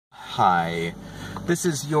Hi. This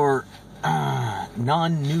is your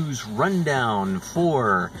non-news rundown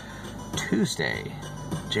for Tuesday,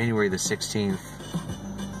 January the 16th,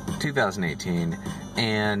 2018.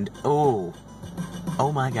 And oh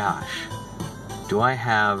my gosh, do I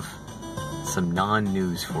have some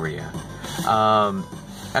non-news for you.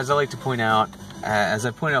 As I like to point out, as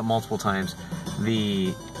I pointed out multiple times,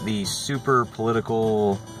 the super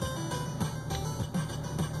political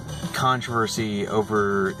controversy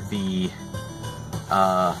over the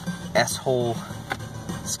shithole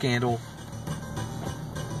scandal,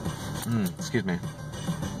 excuse me,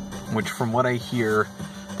 which from what I hear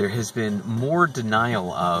there has been more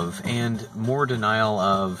denial of,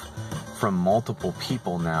 from multiple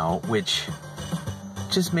people now, which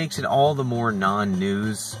just makes it all the more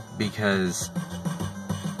non-news, because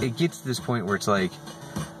it gets to this point where it's like,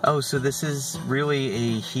 oh, so this is really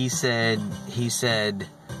a he said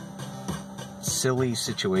silly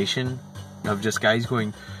situation of just guys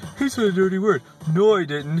going, he said a dirty word. No, I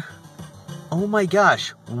didn't. Oh my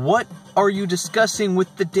gosh, what are you discussing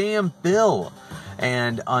with the damn bill?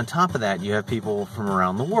 And on top of that, you have people from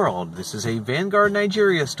around the world. This is a Vanguard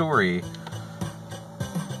Nigeria story.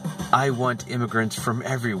 I want immigrants from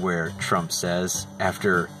everywhere, Trump says,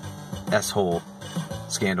 after shithole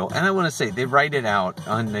scandal. And I want to say, they write it out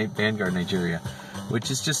on Vanguard Nigeria,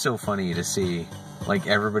 which is just so funny to see. Like,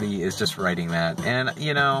 everybody is just writing that. And,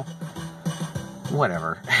 you know,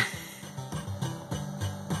 whatever.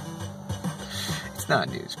 It's not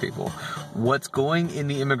news, people. What's going in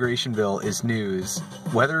the immigration bill is news.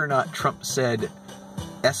 Whether or not Trump said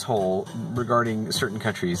shithole regarding certain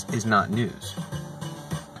countries is not news.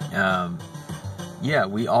 Yeah,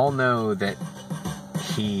 we all know that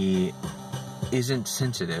he isn't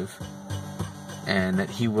sensitive and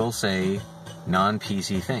that he will say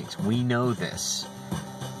non-PC things. We know this.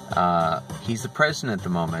 He's the president at the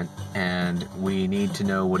moment, and we need to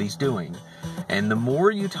know what he's doing. And the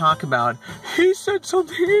more you talk about, he said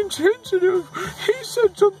something insensitive,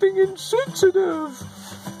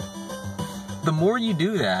 the more you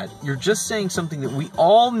do that, you're just saying something that we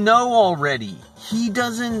all know already. He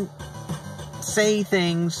doesn't say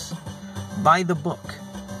things by the book.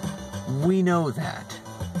 We know that.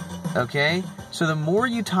 Okay? So the more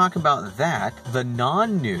you talk about that, the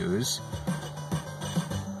non-news,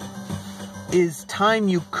 is time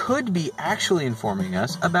you could be actually informing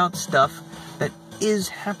us about stuff that is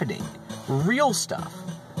happening. Real stuff.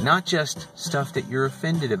 Not just stuff that you're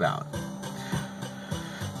offended about.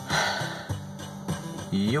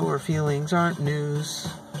 Your feelings aren't news.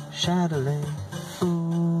 Shithole.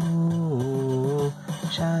 Ooh.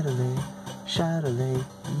 Shithole. Shithole.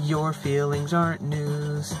 Your feelings aren't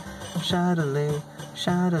news. Shithole.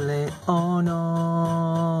 Shithole. Oh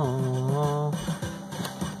no.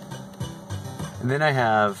 And then I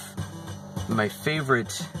have my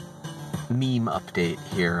favorite meme update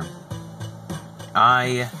here.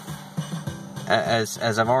 As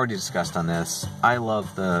I've already discussed on this, I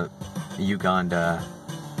love the Ugandan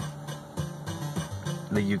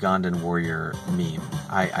warrior meme.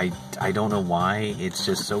 I don't know why, it's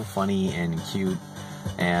just so funny and cute,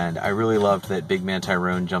 and I really loved that Big Man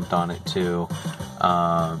Tyrone jumped on it too.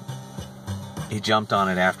 He jumped on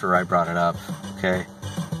it after I brought it up, okay?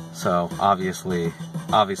 So obviously,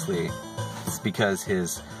 it's because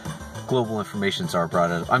his global information czar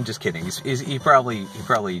brought it up. I'm just kidding. He probably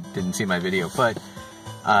didn't see my video, but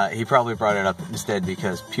he probably brought it up instead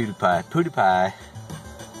because PewDiePie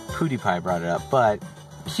brought it up. But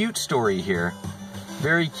cute story here,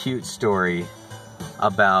 very cute story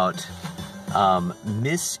about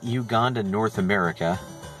Miss Uganda North America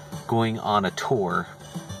going on a tour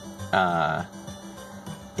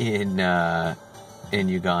in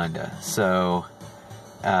Uganda. So,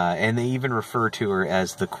 and they even refer to her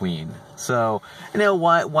as the Queen. So, now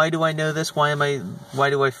why do I know this? Why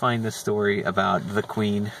do I find this story about the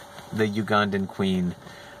Queen, the Ugandan Queen?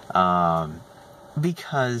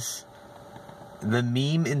 Because the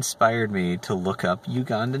meme inspired me to look up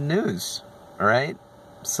Ugandan news. Alright?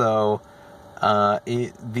 So,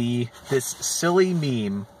 this silly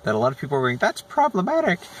meme that a lot of people are going, that's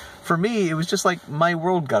problematic. For me, it was just like my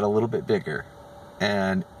world got a little bit bigger.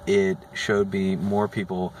 And it showed me more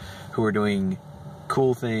people who are doing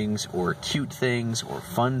cool things or cute things or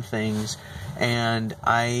fun things, and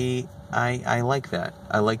I like that.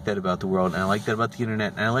 I like that about the world, and I like that about the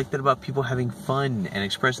internet, and I like that about people having fun and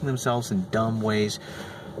expressing themselves in dumb ways.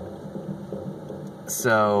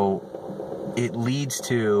 So it leads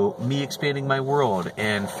to me expanding my world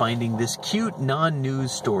and finding this cute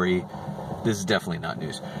non-news story. This is definitely not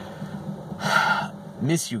news.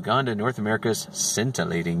 Miss Uganda North America's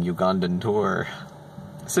scintillating Ugandan tour.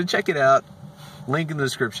 So check it out. Link in the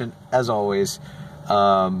description, as always.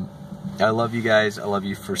 I love you guys. I love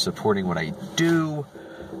you for supporting what I do.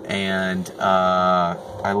 And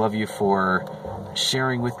I love you for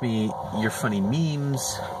sharing with me your funny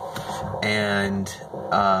memes. And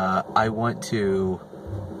I want to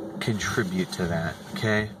contribute to that,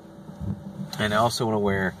 okay? And I also want to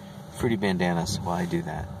wear fruity bandanas while I do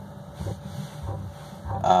that.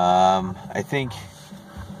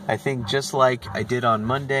 I think just like I did on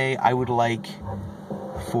Monday, I would like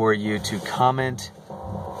for you to comment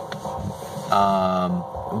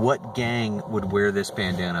what gang would wear this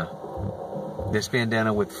bandana. This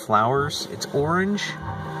bandana with flowers. It's orange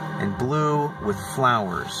and blue with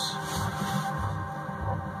flowers.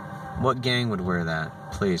 What gang would wear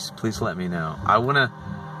that? Please let me know. I want to,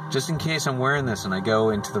 just in case I'm wearing this and I go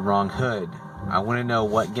into the wrong hood, I want to know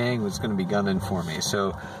what gang was going to be gunning for me.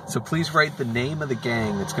 So please write the name of the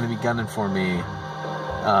gang that's going to be gunning for me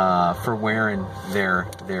for wearing their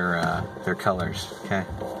colors. Okay.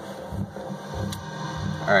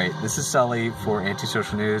 All right. This is Sully for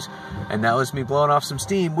Antisocial News, and that was me blowing off some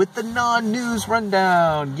steam with the non-news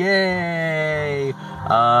rundown. Yay!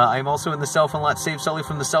 I'm also in the cell phone lot. Save Sully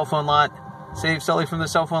from the cell phone lot. Save Sully from the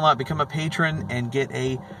cell phone lot. Become a patron and get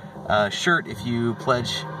a shirt if you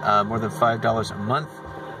pledge more than $5 a month.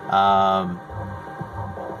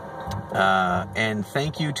 And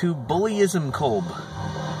thank you to Bullyism Kolb.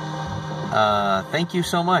 Thank you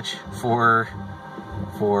so much for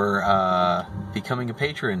becoming a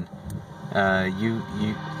patron.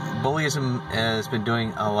 Bullyism has been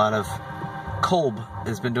doing a lot of Kolb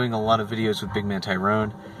has been doing a lot of videos with Big Man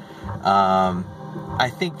Tyrone. I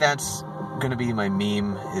think that's gonna be my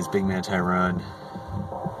meme, is Big Man Tyrone.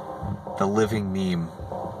 The living meme.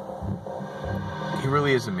 He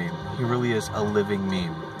really is a meme. He really is a living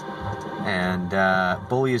meme. And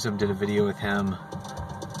Bullyism did a video with him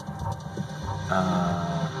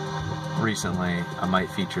recently. I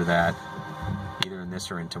might feature that either in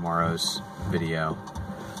this or in tomorrow's video.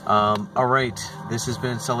 Alright, this has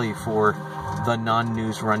been Sully for the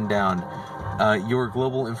non-news rundown. Your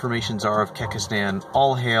global information czar of Kekistan.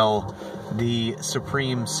 All hail the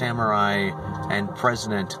supreme samurai and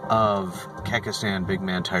president of Kekistan, Big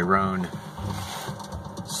Man Tyrone.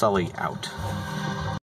 Sully out.